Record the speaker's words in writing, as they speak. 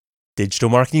Digital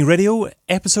Marketing Radio,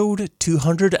 episode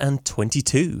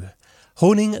 222.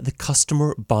 Honing the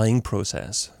customer buying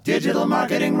process.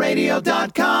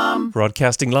 DigitalMarketingRadio.com.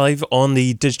 Broadcasting live on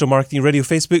the Digital Marketing Radio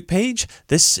Facebook page,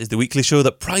 this is the weekly show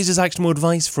that prizes actionable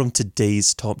advice from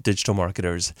today's top digital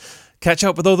marketers. Catch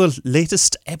up with all the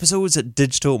latest episodes at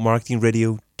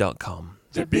DigitalMarketingRadio.com.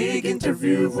 The Big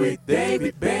Interview with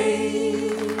David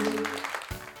Bain.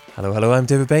 Hello, I'm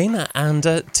David Bain, and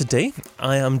today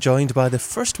I am joined by the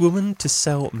first woman to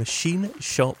sell machine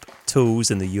shop toes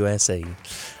in the USA.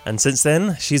 And since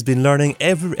then, she's been learning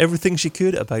everything she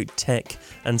could about tech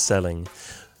and selling.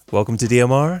 Welcome to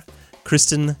DMR,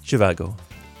 Kristen Zhivago.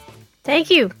 Thank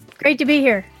you. Great to be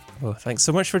here. Well, thanks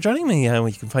so much for joining me.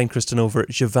 You can find Kristen over at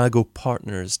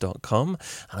zhivagopartners.com,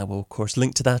 and I will, of course,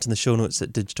 link to that in the show notes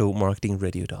at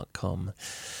digitalmarketingradio.com.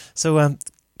 So,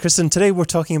 Kristen, today we're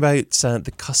talking about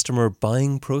the customer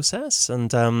buying process,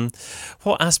 and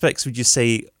what aspects would you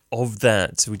say of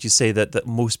that? Would you say that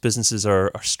most businesses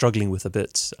are struggling with a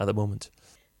bit at the moment?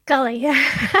 Golly,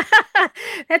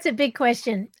 that's a big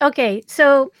question. Okay,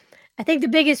 so I think the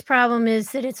biggest problem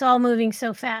is that it's all moving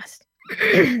so fast.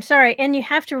 Sorry, and you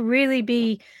have to really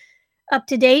be up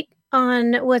to date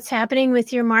on what's happening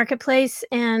with your marketplace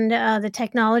and the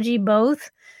technology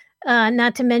both.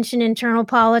 Not to mention internal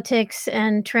politics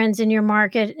and trends in your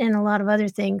market and a lot of other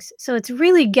things. So it's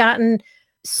really gotten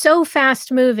so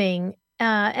fast moving.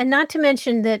 And not to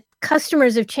mention that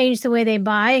customers have changed the way they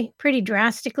buy pretty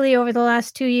drastically over the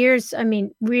last 2 years. I mean,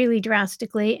 really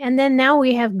drastically. And then now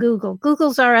we have Google.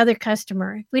 Google's our other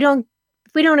customer. If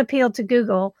we don't appeal to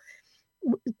Google,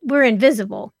 we're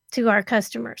invisible to our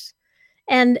customers.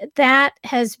 And that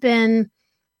has been...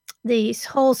 the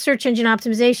whole search engine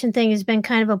optimization thing has been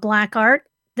kind of a black art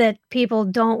that people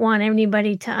don't want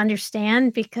anybody to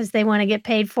understand because they want to get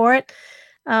paid for it.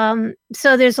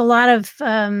 So there's a lot of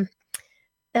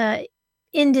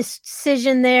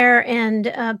indecision there,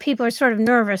 and people are sort of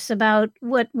nervous about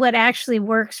what actually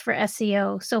works for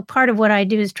SEO. So part of what I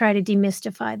do is try to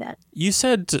demystify that. You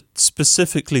said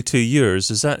specifically 2 years.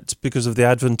 Is that because of the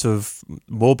advent of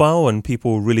mobile and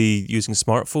people really using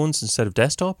smartphones instead of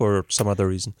desktop, or some other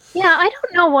reason? Yeah, I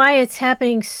don't know why it's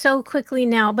happening so quickly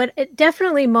now, but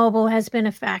definitely mobile has been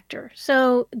a factor.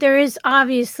 So there is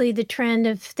obviously the trend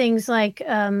of things like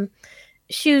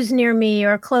shoes near me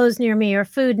or clothes near me or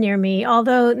food near me,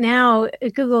 although now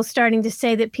Google's starting to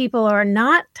say that people are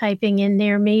not typing in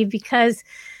near me because,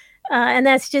 and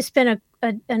that's just been a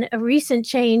recent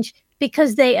change,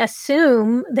 because they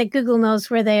assume that Google knows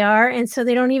where they are, and so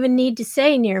they don't even need to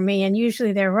say near me, and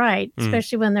usually they're right,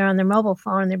 especially when they're on their mobile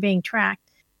phone and they're being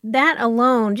tracked. That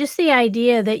alone, just the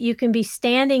idea that you can be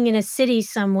standing in a city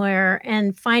somewhere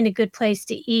and find a good place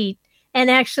to eat and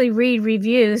actually read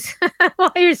reviews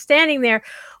while you're standing there,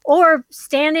 or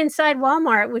stand inside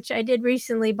Walmart, which I did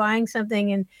recently buying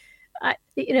something, and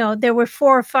there were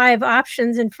 4 or 5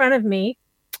 options in front of me,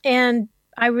 and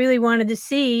I really wanted to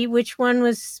see which one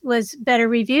was better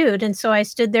reviewed. And so I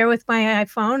stood there with my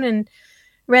iPhone and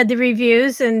read the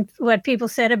reviews and what people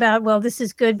said about, well, this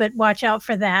is good, but watch out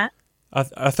for that.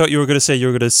 I thought you were going to say you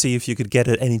were going to see if you could get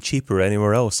it any cheaper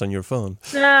anywhere else on your phone.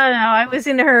 No, I was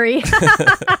in a hurry.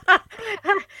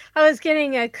 I was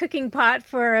getting a cooking pot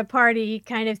for a party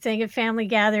kind of thing, a family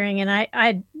gathering, and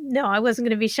I wasn't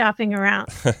going to be shopping around.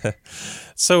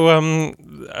 So,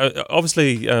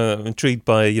 obviously, intrigued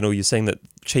by, you saying that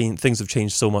things have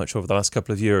changed so much over the last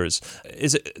couple of years.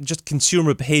 Is it just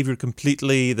consumer behavior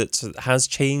completely that has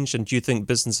changed? And do you think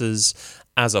businesses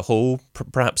as a whole,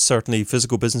 perhaps certainly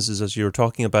physical businesses, as you're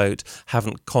talking about,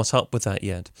 haven't caught up with that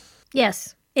yet?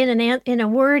 Yes. In a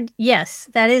word, yes,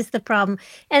 that is the problem.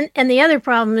 And the other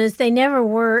problem is they never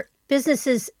were,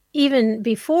 businesses, even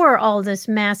before all this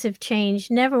massive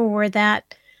change, never were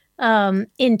that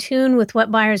in tune with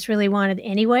what buyers really wanted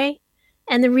anyway.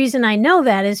 And the reason I know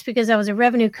that is because I was a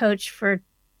revenue coach for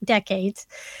decades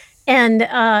and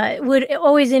would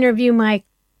always interview my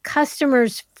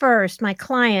customers first, my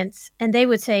clients, and they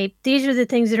would say, these are the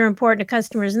things that are important to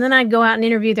customers. And then I'd go out and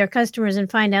interview their customers and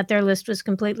find out their list was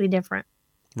completely different.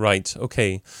 Right.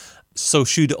 Okay. So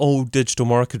should all digital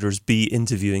marketers be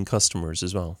interviewing customers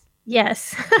as well?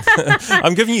 Yes.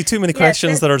 I'm giving you too many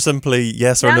questions that are simply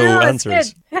yes or no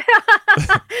answers.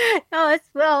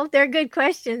 Well, they're good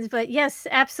questions, but yes,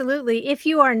 absolutely. If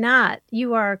you are not,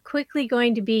 you are quickly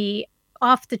going to be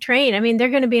off the train. I mean, they're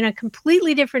going to be in a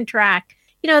completely different track.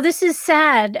 This is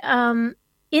sad.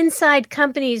 Inside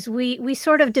companies, we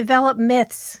sort of develop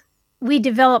myths. We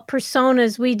develop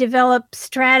personas, we develop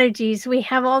strategies, we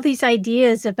have all these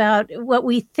ideas about what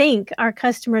we think our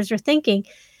customers are thinking,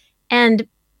 and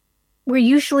we're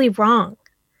usually wrong.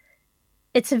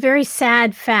 it's a very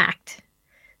sad fact.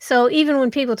 So even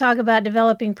when people talk about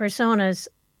developing personas,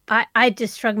 I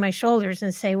just shrug my shoulders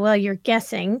and say, well, you're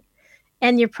guessing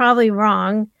and you're probably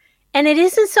wrong. And it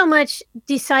isn't so much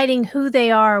deciding who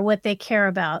they are, what they care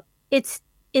about. It's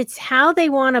how they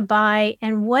want to buy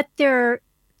and what they're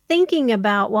thinking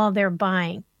about while they're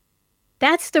buying.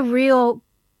 That's the real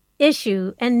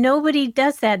issue. And nobody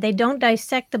does that. They don't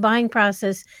dissect the buying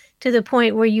process to the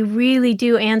point where you really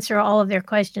do answer all of their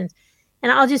questions.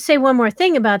 And I'll just say one more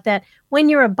thing about that. When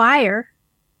you're a buyer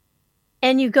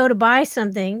and you go to buy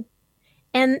something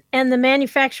and the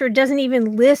manufacturer doesn't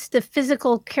even list the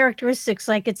physical characteristics,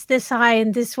 like it's this high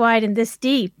and this wide and this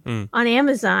deep on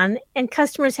Amazon, and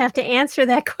customers have to answer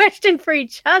that question for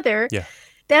each other,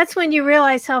 that's when you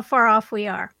realize how far off we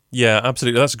are. Yeah,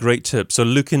 absolutely. That's a great tip. So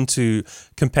look into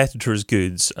competitors'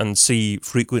 goods and see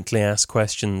frequently asked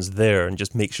questions there and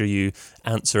just make sure you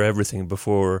answer everything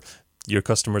before your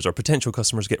customers or potential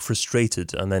customers get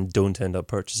frustrated and then don't end up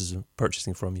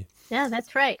purchasing from you. Yeah,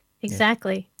 that's right.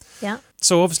 Exactly. Yeah.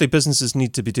 So obviously businesses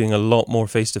need to be doing a lot more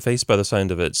face-to-face by the sound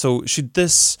of it. So should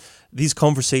these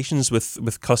conversations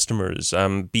with customers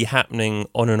be happening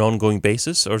on an ongoing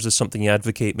basis, or is this something you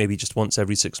advocate maybe just once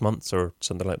every 6 months or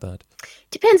something like that?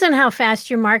 Depends on how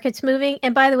fast your market's moving.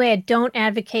 And by the way, I don't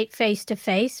advocate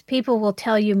face-to-face. People will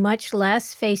tell you much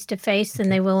less face-to-face than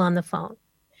they will on the phone.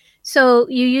 So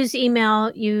you use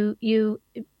email, you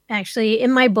actually,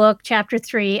 in my book, Chapter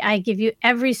 3, I give you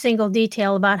every single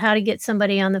detail about how to get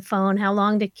somebody on the phone, how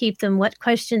long to keep them, what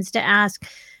questions to ask,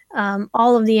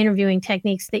 all of the interviewing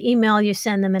techniques, the email you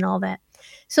send them and all that.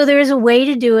 So there is a way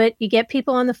to do it. You get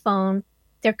people on the phone.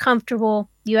 They're comfortable.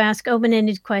 You ask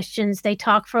open-ended questions. They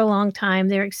talk for a long time.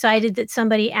 They're excited that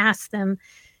somebody asked them.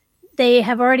 They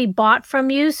have already bought from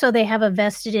you, so they have a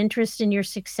vested interest in your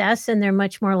success, and they're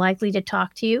much more likely to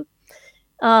talk to you.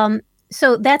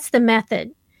 So that's the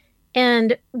method.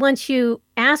 And once you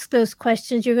ask those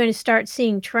questions, you're going to start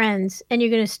seeing trends, and you're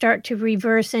going to start to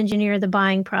reverse engineer the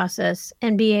buying process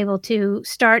and be able to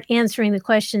start answering the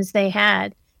questions they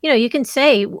had. You know, you can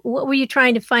say, what were you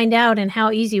trying to find out and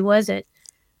how easy was it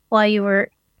while you were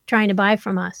trying to buy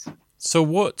from us? So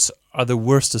what are the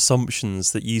worst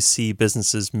assumptions that you see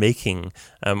businesses making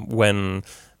when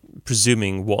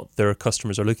presuming what their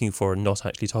customers are looking for and not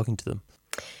actually talking to them?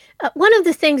 One of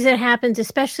the things that happens,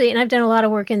 especially, and I've done a lot of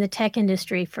work in the tech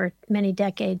industry for many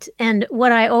decades, and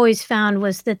what I always found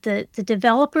was that the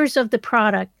developers of the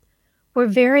product were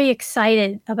very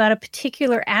excited about a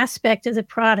particular aspect of the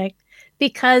product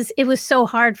because it was so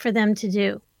hard for them to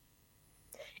do.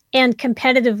 And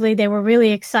competitively, they were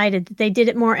really excited that they did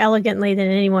it more elegantly than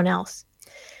anyone else.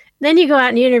 Then you go out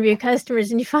and you interview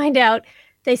customers and you find out,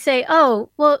 they say, oh,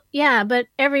 well, yeah, but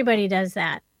everybody does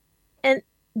that. And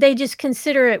they just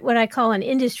consider it what I call an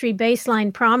industry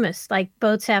baseline promise, like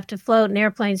boats have to float and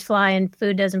airplanes fly and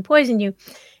food doesn't poison you.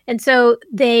 And so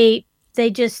they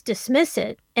just dismiss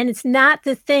it. And it's not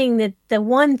the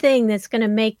one thing that's going to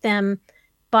make them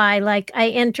buy, like, I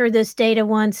enter this data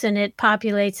once and it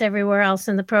populates everywhere else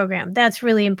in the program. That's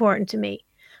really important to me.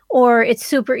 Or it's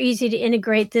super easy to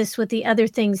integrate this with the other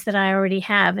things that I already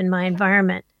have in my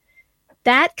environment.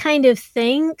 That kind of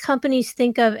thing companies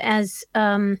think of as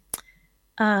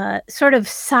sort of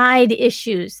side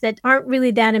issues that aren't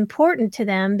really that important to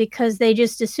them because they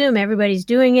just assume everybody's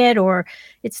doing it, or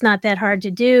it's not that hard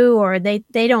to do, or they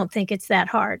don't think it's that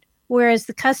hard. Whereas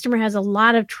the customer has a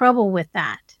lot of trouble with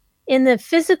that. In the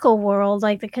physical world,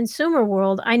 like the consumer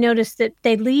world, I noticed that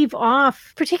they leave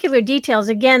off particular details,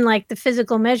 again, like the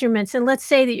physical measurements. And let's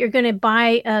say that you're going to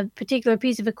buy a particular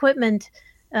piece of equipment,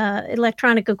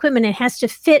 electronic equipment, it has to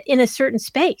fit in a certain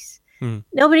space.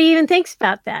 Nobody even thinks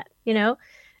about that, you know?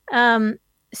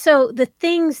 So the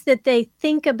things that they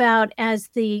think about as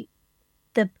the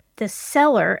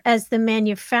seller, as the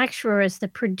manufacturer, as the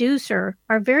producer,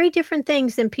 are very different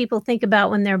things than people think about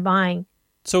when they're buying.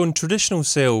 So in traditional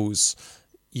sales,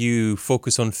 you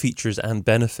focus on features and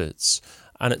benefits.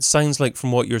 And it sounds like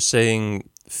from what you're saying,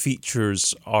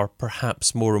 features are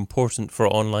perhaps more important for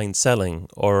online selling,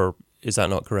 or is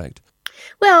that not correct?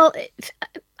 Well,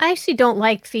 I actually don't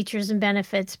like features and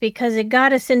benefits because it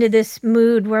got us into this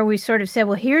mood where we sort of said,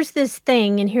 well, here's this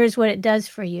thing and here's what it does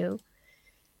for you.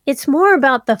 It's more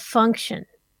about the function.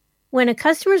 When a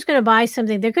customer is going to buy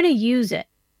something, they're going to use it.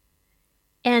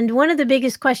 And one of the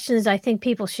biggest questions I think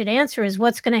people should answer is,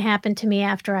 what's going to happen to me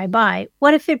after I buy?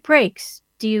 What if it breaks?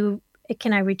 Can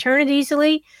I return it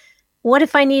easily? What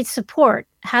if I need support?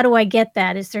 How do I get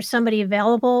that? Is there somebody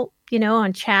available,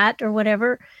 on chat or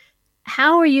whatever?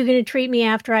 How are you going to treat me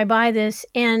after I buy this?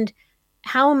 And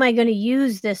how am I going to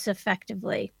use this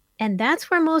effectively? And that's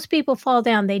where most people fall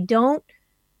down. They don't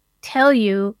tell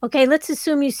you, okay, let's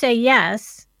assume you say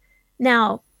yes.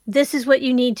 Now, this is what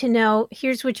you need to know.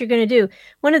 Here's what you're going to do.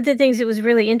 One of the things that was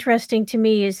really interesting to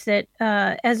me is that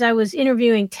as I was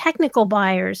interviewing technical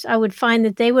buyers, I would find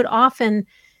that they would often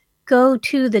go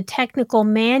to the technical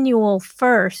manual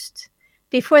first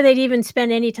before they'd even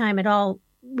spend any time at all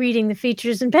reading the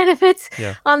features and benefits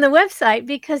on the website,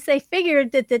 because they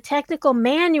figured that the technical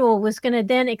manual was going to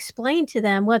then explain to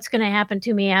them what's going to happen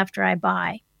to me after I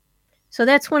buy. So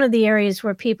that's one of the areas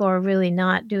where people are really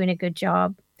not doing a good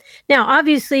job. Now,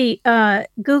 obviously,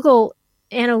 Google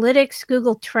Analytics,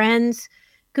 Google Trends,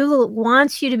 Google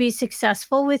wants you to be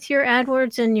successful with your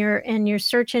AdWords and your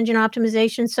search engine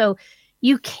optimization. So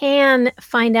you can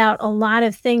find out a lot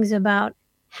of things about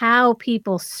how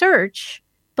people search,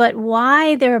 but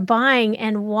why they're buying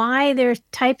and why they're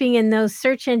typing in those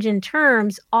search engine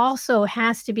terms also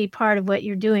has to be part of what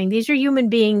you're doing. These are human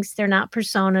beings. They're not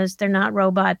personas. They're not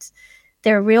robots.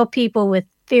 They're real people with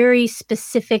very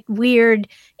specific, weird,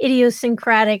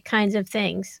 idiosyncratic kinds of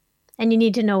things. And you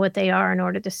need to know what they are in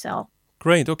order to sell.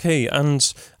 Great, okay.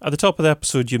 And at the top of the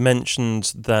episode, you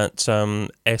mentioned that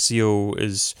SEO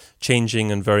is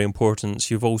changing and very important.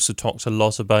 You've also talked a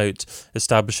lot about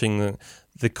establishing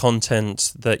the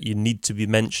content that you need to be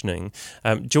mentioning.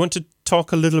 Do you want to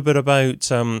talk a little bit about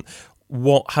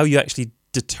how you actually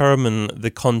determine the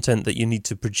content that you need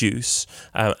to produce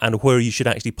and where you should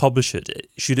actually publish it?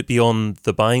 Should it be on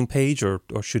the buying page or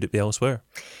should it be elsewhere?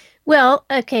 Well,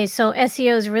 okay, so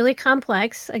SEO is really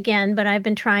complex, again, but I've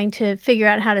been trying to figure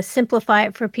out how to simplify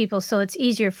it for people so it's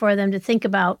easier for them to think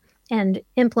about and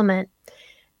implement.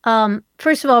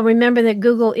 First of all, remember that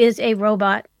Google is a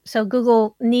robot, so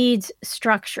Google needs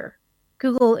structure.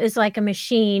 Google is like a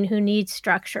machine who needs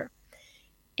structure.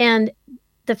 And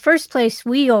the first place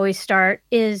we always start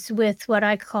is with what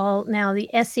I call now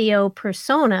the SEO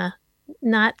persona,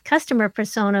 not customer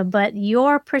persona, but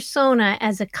your persona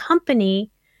as a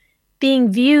company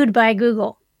being viewed by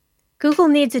Google. Google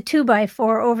needs a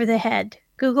 2x4 over the head.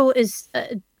 Google is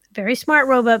a very smart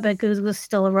robot, but Google is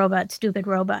still a robot, stupid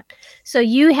robot. So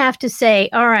you have to say,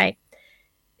 all right,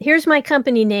 here's my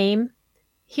company name.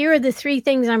 Here are the 3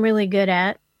 things I'm really good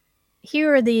at.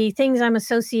 Here are the things I'm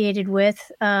associated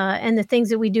with and the things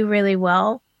that we do really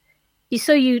well.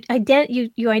 So you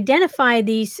identify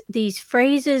these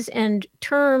phrases and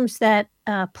terms that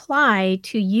apply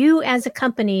to you as a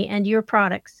company and your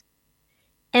products.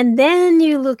 And then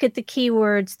you look at the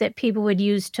keywords that people would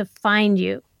use to find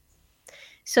you.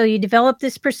 So you develop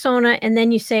this persona and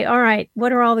then you say, all right,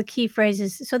 what are all the key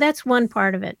phrases? So that's one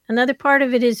part of it. Another part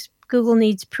of it is Google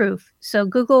needs proof. So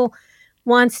Google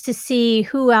wants to see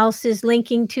who else is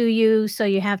linking to you. So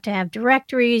you have to have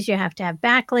directories, you have to have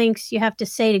backlinks, you have to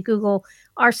say to Google,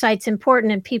 our site's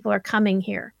important and people are coming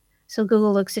here. So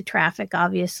Google looks at traffic,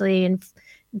 obviously, and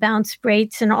bounce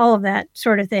rates and all of that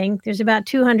sort of thing. There's about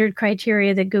 200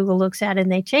 criteria that Google looks at,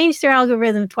 and they change their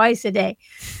algorithm twice a day.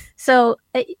 So,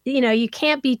 you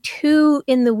can't be too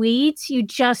in the weeds. You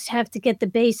just have to get the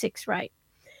basics right.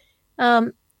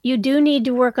 You do need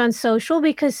to work on social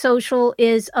because social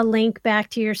is a link back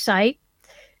to your site,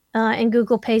 and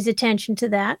Google pays attention to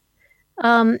that.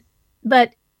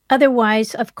 But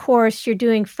otherwise, of course, you're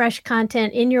doing fresh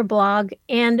content in your blog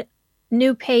and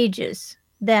new pages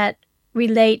that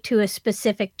relate to a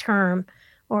specific term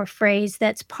or phrase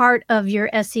that's part of your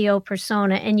SEO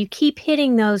persona. And you keep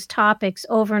hitting those topics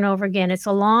over and over again. It's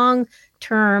a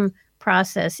long-term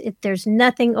process. There's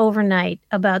nothing overnight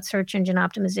about search engine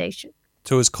optimization.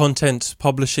 So is content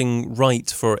publishing right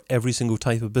for every single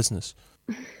type of business?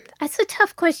 That's a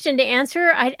tough question to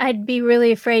answer. I'd be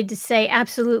really afraid to say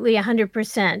absolutely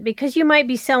 100% because you might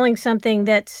be selling something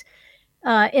that's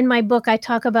in my book, I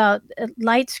talk about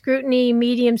light scrutiny,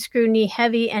 medium scrutiny,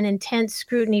 heavy and intense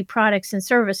scrutiny products and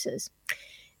services.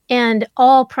 And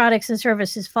all products and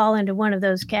services fall into one of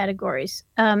those categories.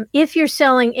 If you're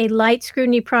selling a light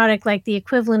scrutiny product like the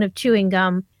equivalent of chewing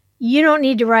gum, you don't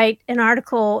need to write an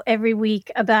article every week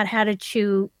about how to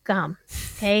chew gum,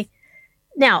 okay?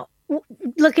 Now,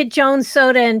 look at Jones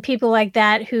Soda and people like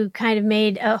that who kind of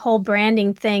made a whole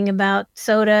branding thing about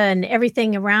soda and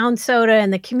everything around soda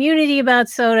and the community about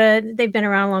soda. They've been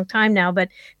around a long time now, but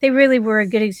they really were a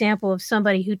good example of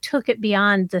somebody who took it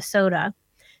beyond the soda.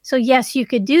 So yes, you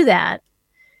could do that.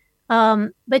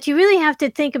 But you really have to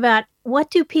think about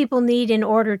what do people need in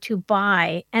order to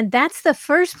buy? And that's the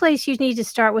first place you need to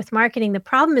start with marketing. The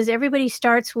problem is everybody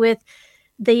starts with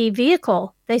the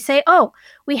vehicle. They say, oh,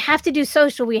 we have to do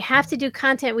social, we have to do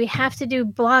content, we have to do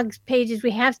blog pages,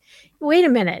 wait a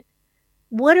minute.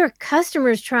 What are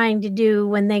customers trying to do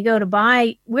when they go to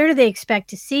buy? Where do they expect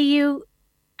to see you?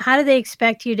 How do they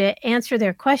expect you to answer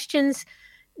their questions?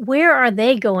 where are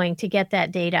they going to get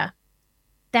that data?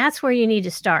 That's where you need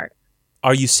to start.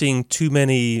 Are you seeing too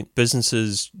many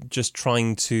businesses just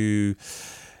trying to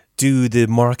do the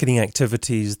marketing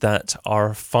activities that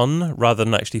are fun rather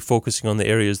than actually focusing on the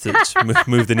areas that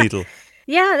move the needle?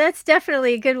 Yeah, that's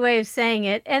definitely a good way of saying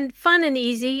it. And fun and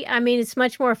easy. I mean, it's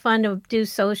much more fun to do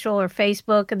social or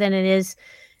Facebook than it is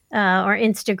or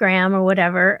Instagram or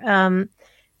whatever.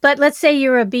 But let's say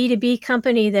you're a B2B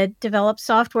company that develops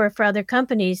software for other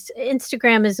companies.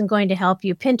 Instagram isn't going to help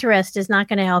you. Pinterest is not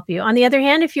going to help you. On the other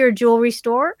hand, if you're a jewelry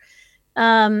store,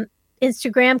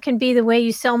 Instagram can be the way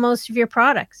you sell most of your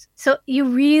products. So you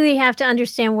really have to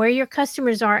understand where your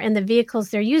customers are and the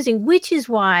vehicles they're using, which is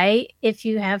why if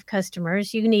you have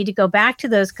customers, you need to go back to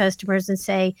those customers and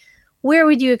say, where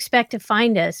would you expect to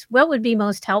find us? What would be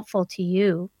most helpful to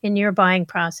you in your buying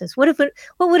process? What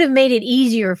would have made it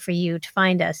easier for you to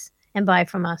find us and buy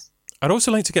from us? I'd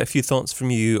also like to get a few thoughts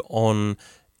from you on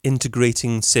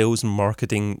integrating sales and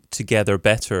marketing together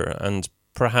better, and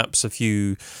perhaps a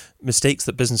few mistakes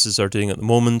that businesses are doing at the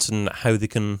moment and how they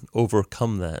can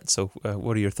overcome that. So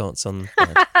what are your thoughts on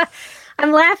that?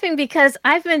 I'm laughing because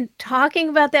I've been talking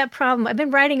about that problem. I've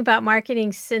been writing about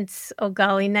marketing since,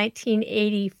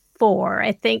 1984,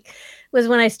 I think, was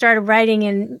when I started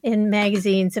writing in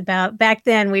magazines about, back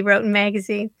then we wrote in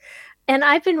magazines. And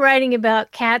I've been writing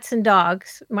about cats and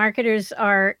dogs. Marketers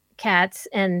are cats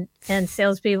and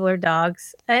salespeople are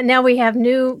dogs. And now we have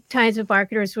new kinds of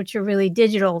marketers, which are really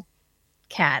digital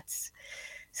cats.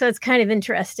 So it's kind of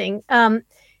interesting.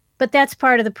 But that's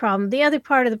part of the problem. The other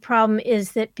part of the problem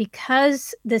is that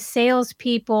because the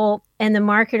salespeople and the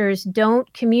marketers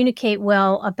don't communicate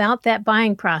well about that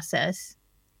buying process,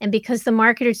 and because the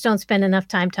marketers don't spend enough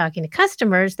time talking to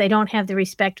customers, they don't have the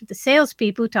respect of the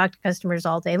salespeople who talk to customers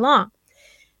all day long.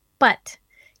 But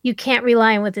you can't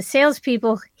rely on what the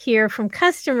salespeople hear from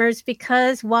customers,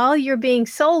 because while you're being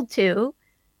sold to,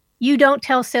 you don't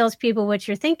tell salespeople what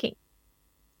you're thinking.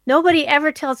 Nobody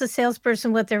ever tells a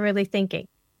salesperson what they're really thinking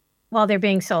while they're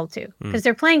being sold to, because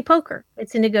they're playing poker.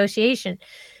 It's a negotiation.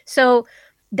 So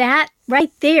that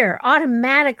right there,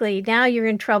 automatically, now you're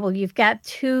in trouble. You've got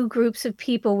two groups of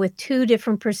people with two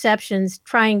different perceptions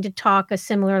trying to talk a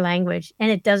similar language, and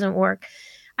it doesn't work.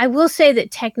 I will say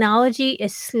that technology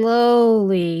is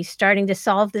slowly starting to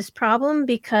solve this problem,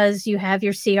 because you have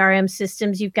your CRM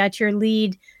systems, you've got your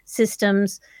lead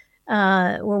systems.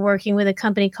 We're working with a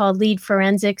company called Lead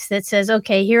Forensics that says,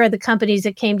 okay, here are the companies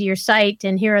that came to your site,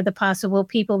 and here are the possible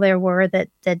people there were that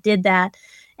did that.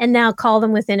 And now call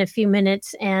them within a few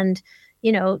minutes and,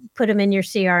 put them in your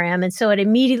CRM. And so it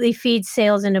immediately feeds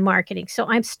sales into marketing. So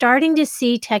I'm starting to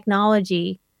see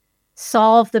technology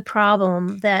solve the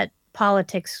problem that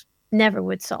politics never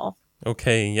would solve.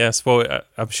 Okay, yes. Well,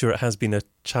 I'm sure it has been a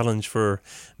challenge for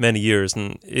many years,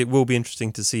 and it will be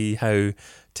interesting to see how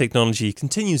technology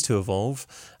continues to evolve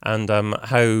and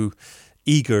how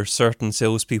eager certain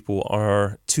salespeople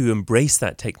are to embrace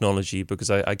that technology, because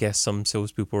I guess some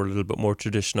salespeople are a little bit more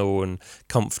traditional and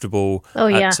comfortable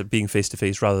at being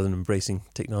face-to-face rather than embracing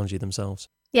technology themselves.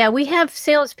 Yeah, we have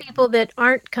salespeople that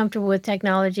aren't comfortable with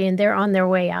technology and they're on their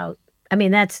way out. I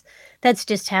mean, that's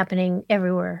just happening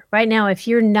everywhere. Right now, if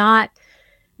you're not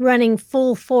running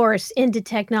full force into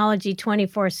technology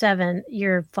 24/7,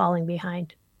 you're falling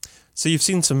behind. So you've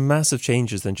seen some massive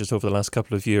changes then just over the last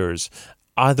couple of years.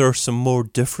 Are there some more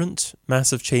different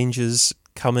massive changes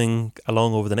coming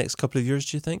along over the next couple of years,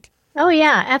 do you think? Oh,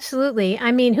 yeah, absolutely.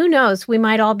 I mean, who knows? We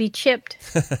might all be chipped,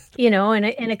 in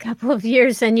a couple of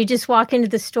years, and you just walk into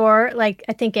the store. Like,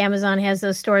 I think Amazon has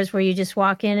those stores where you just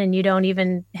walk in and you don't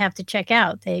even have to check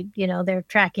out. They're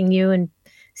tracking you and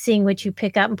seeing what you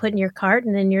pick up and put in your cart,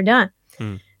 and then you're done.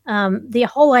 The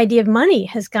whole idea of money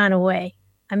has gone away.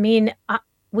 I mean, I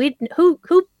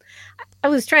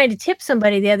was trying to tip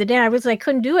somebody the other day. I was like,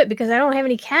 couldn't do it because I don't have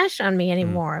any cash on me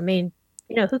anymore. I mean,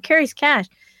 who carries cash?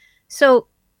 So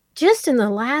just in the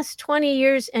last 20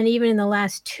 years, and even in the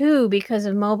last 2, because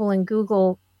of mobile and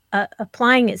Google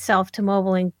applying itself to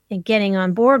mobile and getting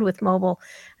on board with mobile,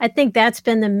 I think that's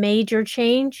been the major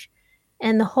change.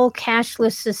 And the whole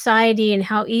cashless society and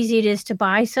how easy it is to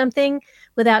buy something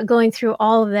without going through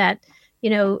all of that,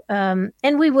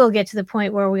 and we will get to the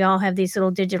point where we all have these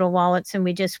little digital wallets and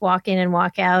we just walk in and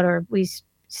walk out, or we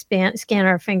scan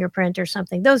our fingerprint or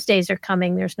something. Those days are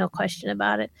coming. There's no question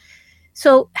about it.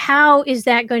 So how is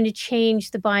that going to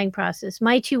change the buying process?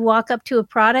 Might you walk up to a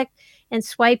product and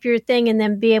swipe your thing and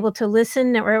then be able to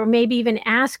listen, or maybe even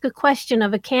ask a question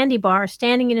of a candy bar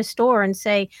standing in a store and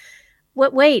say,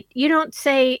 wait, you don't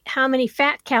say how many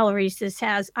fat calories this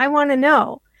has. I want to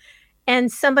know.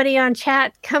 and somebody on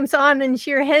chat comes on into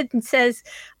your head and says,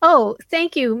 "Oh,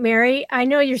 thank you, Mary. I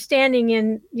know you're standing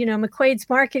in, McQuaid's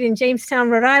Market in Jamestown,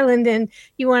 Rhode Island, and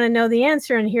you want to know the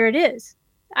answer, and here it is."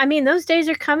 I mean, those days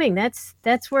are coming.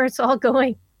 That's where it's all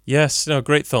going. Yes, no,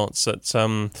 great thoughts. It's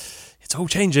all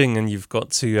changing, and you've got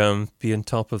to be on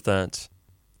top of that.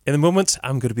 In a moment,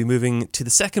 I'm going to be moving to the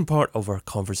second part of our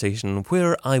conversation,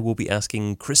 where I will be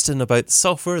asking Kristen about the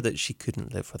software that she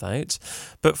couldn't live without.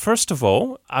 But first of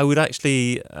all, I would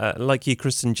actually like you,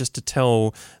 Kristen, just to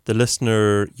tell the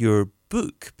listener your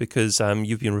book, because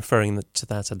you've been referring to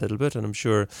that a little bit, and I'm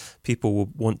sure people will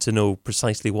want to know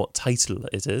precisely what title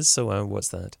it is. So what's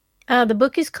that? The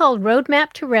book is called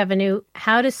Roadmap to Revenue,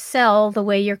 How to Sell the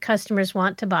Way Your Customers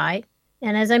Want to Buy.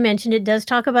 And as I mentioned, it does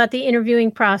talk about the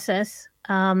interviewing process.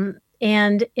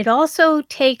 And it also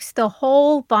takes the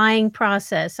whole buying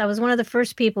process. I was one of the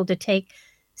first people to take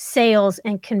sales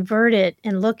and convert it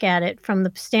and look at it from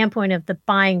the standpoint of the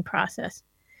buying process.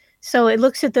 So it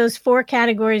looks at those 4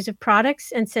 categories of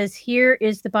products and says, here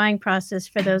is the buying process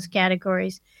for those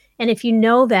categories. And if you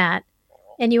know that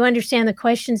and you understand the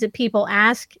questions that people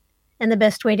ask and the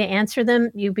best way to answer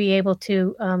them, you'll be able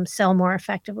to sell more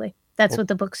effectively. That's what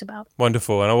the book's about.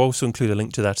 Wonderful. And I'll also include a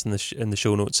link to that in the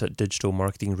show notes at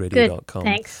digitalmarketingradio.com. Good,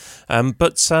 thanks.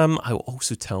 But I will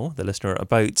also tell the listener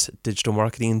about digital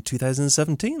marketing in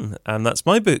 2017. And that's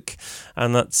my book.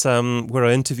 And that's where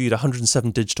I interviewed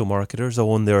 107 digital marketers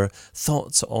on their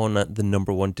thoughts on the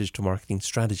number 1 digital marketing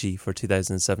strategy for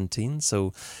 2017.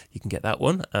 So you can get that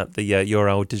one at the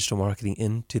URL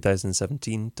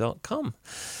digitalmarketingin2017.com.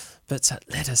 But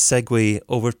let us segue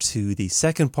over to the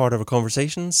second part of our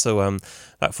conversation. So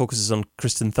that focuses on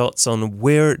Kristen thoughts on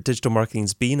where digital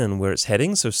marketing's been and where it's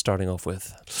heading. So starting off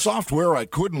with software I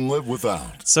couldn't live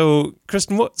without. So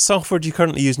Kristen, what software do you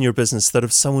currently use in your business that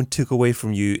if someone took away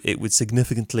from you, it would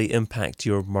significantly impact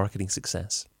your marketing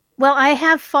success? Well, I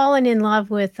have fallen in love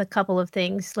with a couple of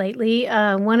things lately.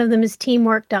 One of them is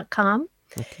teamwork.com.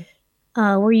 Okay.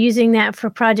 We're using that for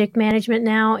project management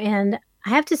now, and I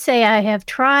have to say I have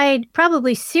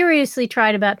seriously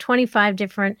tried about 25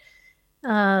 different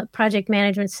project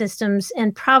management systems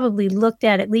and probably looked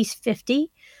at least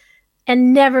 50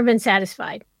 and never been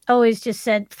satisfied. Always just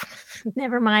said,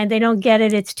 never mind, they don't get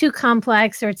it. It's too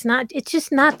complex, or it's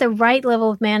just not the right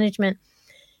level of management.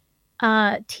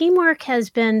 Teamwork has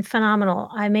been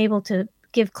phenomenal. I'm able to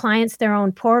give clients their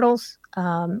own portals.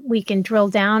 We can drill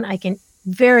down. I can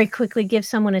very quickly give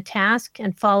someone a task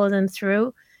and follow them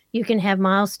through. You can have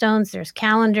milestones, there's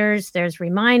calendars, there's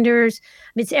reminders.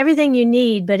 I mean, it's everything you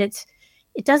need, but it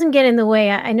doesn't get in the way.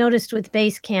 I noticed with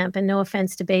Basecamp, and no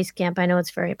offense to Basecamp, I know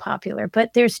it's very popular,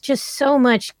 but there's just so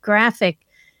much graphic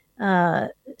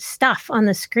stuff on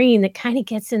the screen that kind of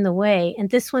gets in the way.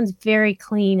 And this one's very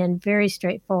clean and very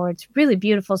straightforward. It's really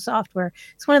beautiful software.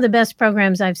 It's one of the best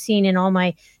programs I've seen in all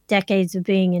my decades of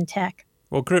being in tech.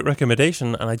 Well, great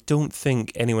recommendation, and I don't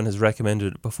think anyone has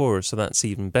recommended it before, so that's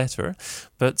even better.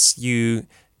 But you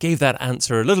gave that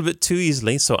answer a little bit too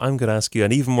easily, so I'm going to ask you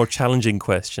an even more challenging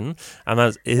question, and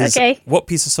that is, What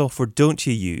piece of software don't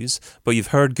you use, but you've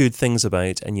heard good things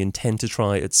about and you intend to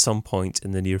try at some point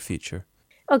in the near future?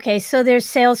 Okay, so there's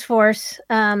Salesforce.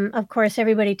 Of course,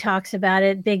 everybody talks about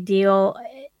it, big deal.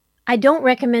 I don't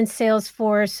recommend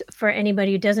Salesforce for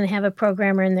anybody who doesn't have a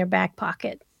programmer in their back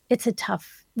pocket. It's a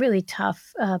really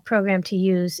tough program to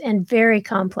use and very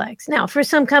complex. Now, for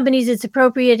some companies, it's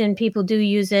appropriate and people do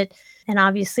use it. And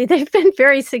obviously, they've been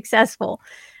very successful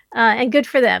and good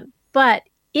for them. But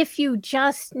if you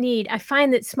just need, I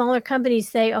find that smaller companies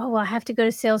say, oh, well, I have to go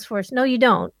to Salesforce. No, you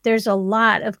don't. There's a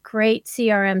lot of great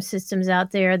CRM systems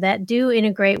out there that do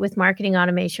integrate with marketing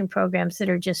automation programs that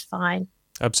are just fine.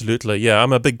 Absolutely. Yeah,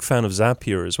 I'm a big fan of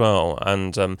Zapier as well.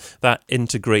 And that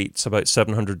integrates about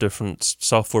 700 different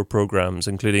software programs,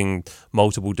 including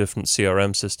multiple different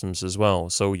CRM systems as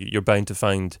well. So you're bound to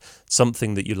find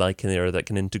something that you like in there that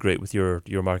can integrate with your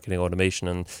marketing automation.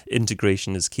 And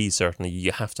integration is key, certainly.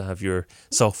 You have to have your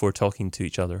software talking to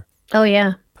each other. Oh,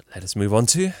 yeah. But let us move on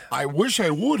to... I wish I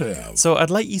would have. So I'd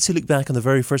like you to look back on the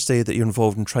very first day that you're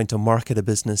involved in trying to market a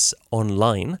business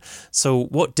online. So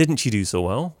what didn't you do so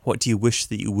well? What do you wish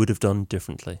that you would have done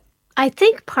differently? I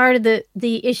think part of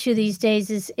the issue these days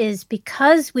is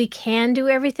because we can do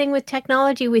everything with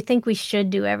technology, we think we should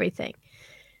do everything.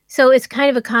 So it's kind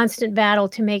of a constant battle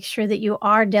to make sure that you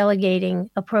are delegating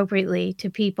appropriately to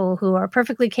people who are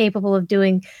perfectly capable of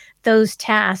doing those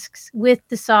tasks with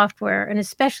the software. And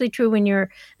especially true when you're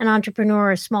an entrepreneur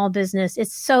or a small business.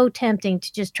 It's so tempting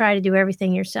to just try to do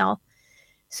everything yourself.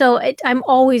 So I'm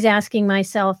always asking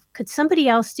myself, could somebody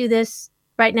else do this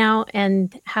right now?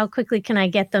 And how quickly can I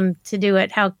get them to do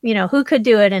it? Who could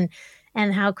do it?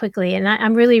 and how quickly. And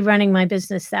I'm really running my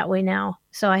business that way now.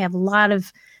 So I have a lot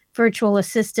of virtual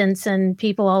assistants and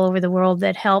people all over the world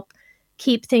that help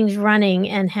keep things running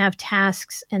and have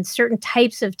tasks and certain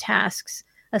types of tasks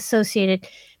associated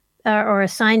or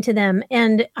assigned to them.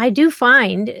 And I do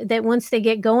find that once they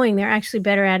get going, they're actually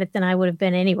better at it than I would have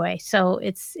been anyway. So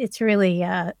it's really,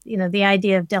 the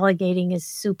idea of delegating is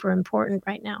super important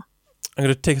right now. I'm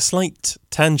going to take a slight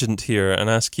tangent here and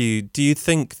ask you, do you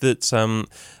think that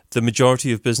the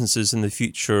majority of businesses in the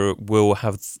future will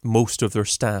have most of their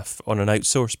staff on an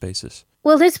outsourced basis?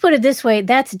 Well, let's put it this way.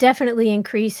 That's definitely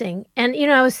increasing. And,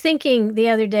 I was thinking the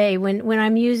other day when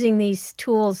I'm using these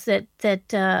tools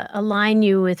that align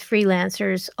you with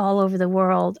freelancers all over the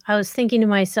world, I was thinking to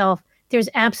myself, there's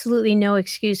absolutely no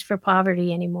excuse for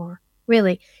poverty anymore.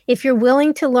 Really. If you're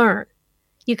willing to learn,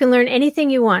 you can learn anything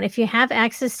you want. If you have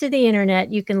access to the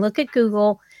internet, you can look at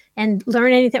Google and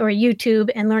learn anything, or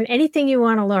YouTube, and learn anything you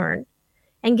want to learn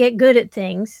and get good at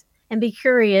things and be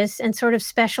curious and sort of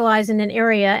specialize in an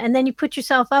area. And then you put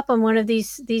yourself up on one of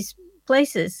these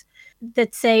places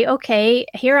that say, okay,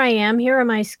 here I am, here are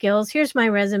my skills, here's my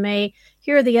resume,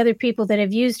 here are the other people that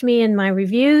have used me in my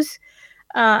reviews.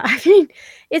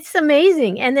 It's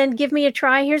amazing. And then give me a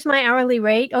try. Here's my hourly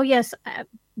rate. Oh, yes.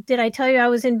 Did I tell you I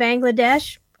was in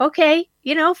Bangladesh? Okay,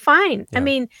 fine.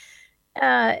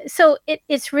 Yeah. So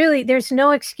it's really, there's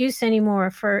no excuse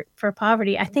anymore for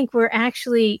poverty. I think we're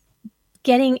actually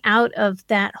getting out of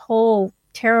that whole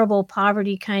terrible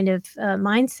poverty kind of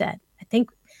mindset. I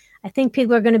think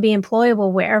people are going to be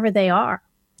employable wherever they are.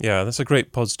 Yeah, that's a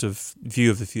great positive view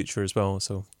of the future as well.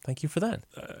 So thank you for that.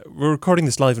 We're recording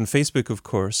this live on Facebook, of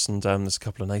course, and there's a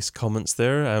couple of nice comments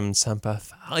there.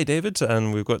 Sampath, hi David,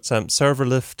 and we've got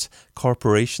Serverlift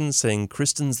Corporation saying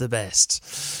Kristen's the best.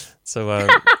 So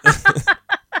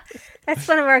that's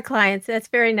one of our clients. That's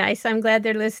very nice. I'm glad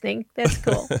they're listening. That's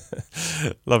cool.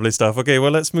 Lovely stuff. Okay,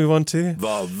 well, let's move on to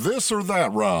the This or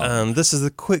That round. And this is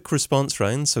the quick response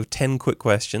round, so 10 quick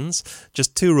questions.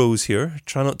 Just 2 rows here.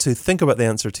 Try not to think about the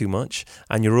answer too much,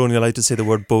 and you're only allowed to say the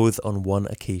word both on one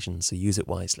occasion, so use it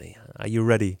wisely. Are you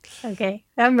ready? Okay,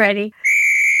 I'm ready.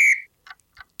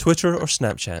 Twitter or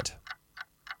Snapchat?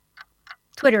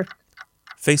 Twitter.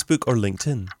 Facebook or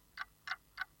LinkedIn?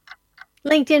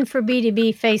 LinkedIn for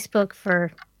B2B, Facebook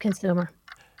for consumer.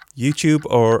 YouTube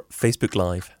or Facebook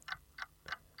Live?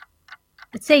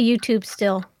 I'd say YouTube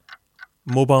still.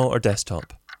 Mobile or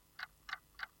desktop?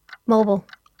 Mobile.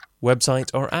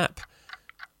 Website or app?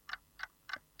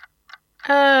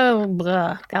 Oh,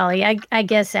 golly, I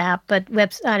guess app, but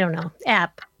I don't know.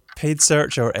 App. Paid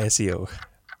search or SEO?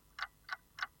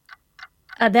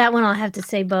 That one I'll have to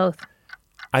say both.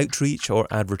 Outreach or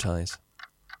advertise?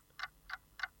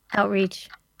 Outreach.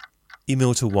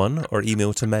 Email to one or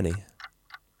email to many?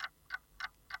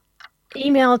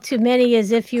 Email to many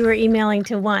as if you were emailing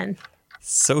to one.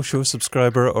 Social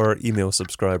subscriber or email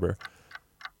subscriber?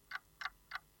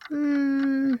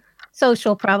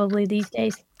 Social probably these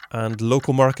days. And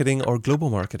local marketing or global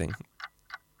marketing?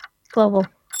 Global.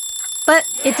 But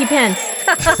it depends.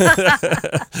 I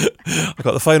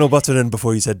got the final button in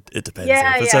before you said it depends.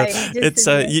 Yeah.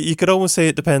 You could almost say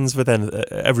it depends with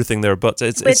everything there, but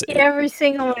it's every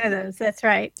single one of those. That's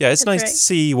right. Yeah, it's nice right. to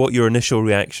see what your initial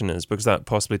reaction is, because that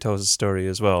possibly tells a story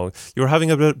as well. You were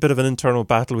having a bit of an internal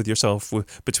battle with yourself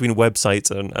between websites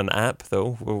and app,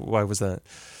 though. Why was that?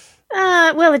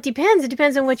 Well, it depends. It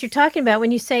depends on what you're talking about.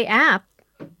 When you say app,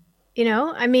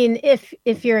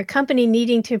 if you're a company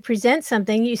needing to present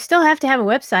something, you still have to have a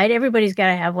website. Everybody's got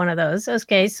to have one of those.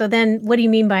 Okay, so then what do you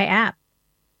mean by app?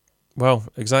 Well,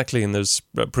 exactly, and there's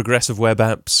progressive web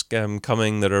apps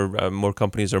coming that are more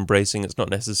companies are embracing. It's not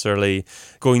necessarily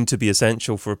going to be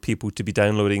essential for people to be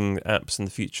downloading apps in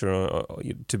the future or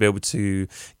to be able to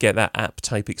get that app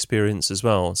type experience as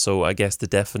well. So I guess the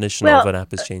definition of an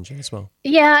app is changing as well.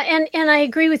 Yeah, and I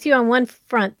agree with you on one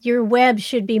front. Your web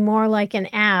should be more like an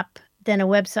app than a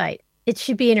website. It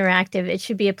should be interactive. It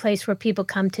should be a place where people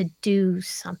come to do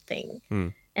something.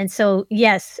 And so,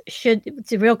 yes,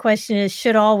 the real question is,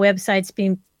 should all websites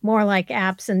be more like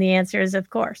apps? And the answer is, of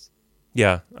course.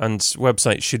 Yeah, and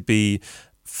websites should be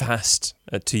fast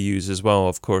to use as well,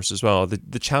 of course, as well.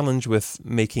 The challenge with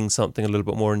making something a little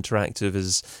bit more interactive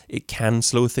is it can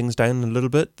slow things down a little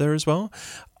bit there as well.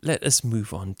 Let us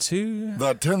move on to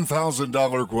the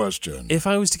 $10,000 question. If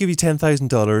I was to give you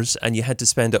 $10,000 and you had to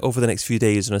spend it over the next few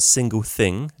days on a single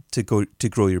thing to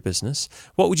grow your business,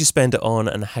 what would you spend it on,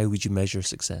 and how would you measure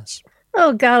success?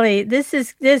 Oh golly, this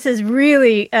is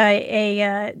really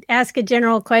a ask a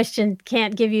general question,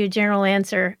 can't give you a general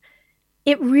answer.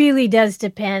 It really does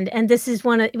depend. And this is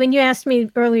when you asked me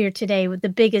earlier today with the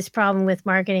biggest problem with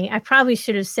marketing, I probably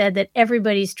should have said that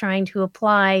everybody's trying to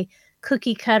apply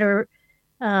cookie cutter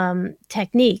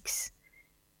techniques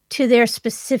to their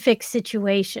specific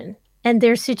situation. And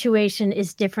their situation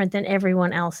is different than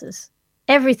everyone else's.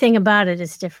 Everything about it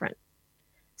is different.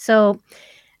 So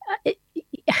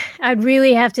I'd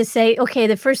really have to say, okay,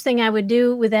 the first thing I would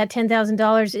do with that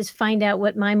 $10,000 is find out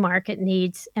what my market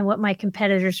needs and what my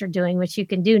competitors are doing, which you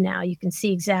can do now. You can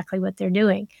see exactly what they're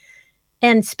doing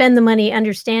and spend the money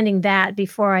understanding that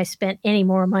before I spent any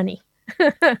more money.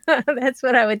 That's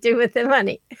what I would do with the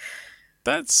money.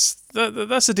 That's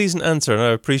a decent answer, and I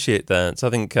appreciate that. So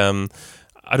I think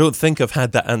I don't think I've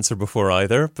had that answer before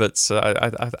either, but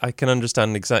I can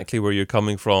understand exactly where you're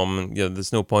coming from. You know,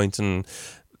 there's no point in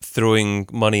throwing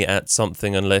money at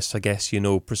something unless, I guess, you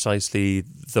know precisely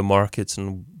the market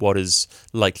and what is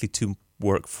likely to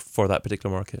work for that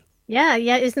particular market. Yeah.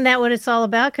 Isn't that what it's all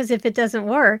about? Because if it doesn't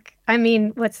work, I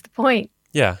mean, what's the point?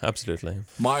 Yeah, absolutely.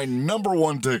 My number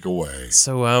one takeaway.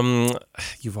 So,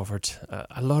 you've offered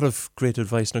a lot of great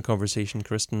advice in our conversation,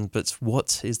 Kristen, but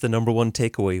what is the number one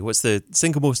takeaway? What's the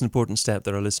single most important step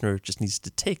that our listener just needs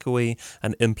to take away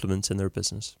and implement in their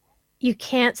business? You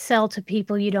can't sell to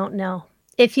people you don't know.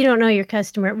 If you don't know your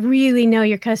customer, really know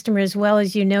your customer as well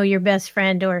as you know your best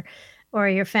friend or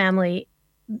your family,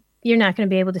 you're not going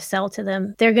to be able to sell to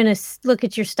them. They're going to look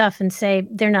at your stuff and say,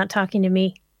 they're not talking to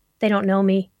me. They don't know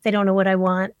me. They don't know what I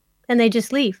want. And they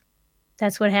just leave.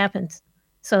 That's what happens.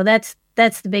 So that's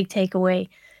the big takeaway.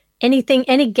 Any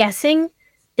guessing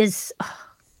is,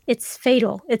 it's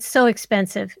fatal. It's so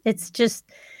expensive. It's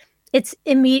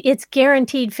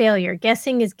guaranteed failure.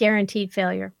 Guessing is guaranteed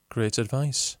failure. Great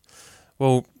advice.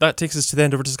 Well, that takes us to the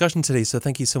end of our discussion today. So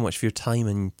thank you so much for your time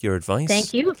and your advice.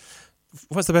 Thank you.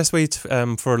 What's the best way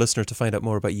for a listener to find out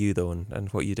more about you, though, and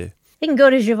what you do? They can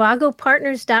go to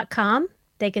JavagoPartners.com.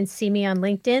 They can see me on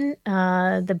LinkedIn.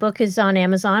 The book is on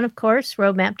Amazon, of course,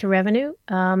 Roadmap to Revenue. You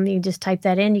can just type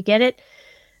that in, you get it.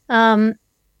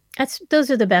 Those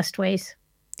are the best ways.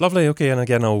 Lovely. Okay, and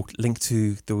again, I'll link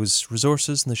to those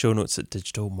resources in the show notes at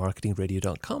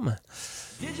digitalmarketingradio.com.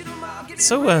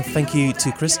 So thank you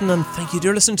to Kristen, and thank you,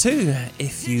 dear listener, too.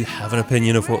 If you have an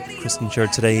opinion of what Kristen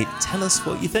shared today, tell us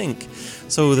what you think.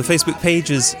 So the Facebook page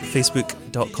is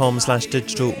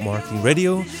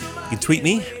facebook.com/digitalmarketingradio. You can tweet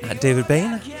me at David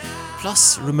Bain.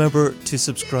 Plus, remember to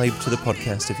subscribe to the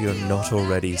podcast if you're not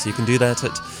already. So you can do that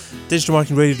at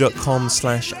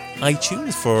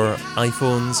digitalmarketingradio.com/iTunes for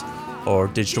iPhones or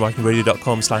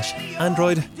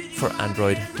digitalmarketingradio.com/Android for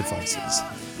Android devices.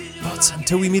 But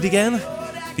until we meet again,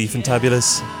 be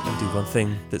fantabulous and do one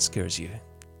thing that scares you.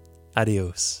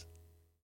 Adios.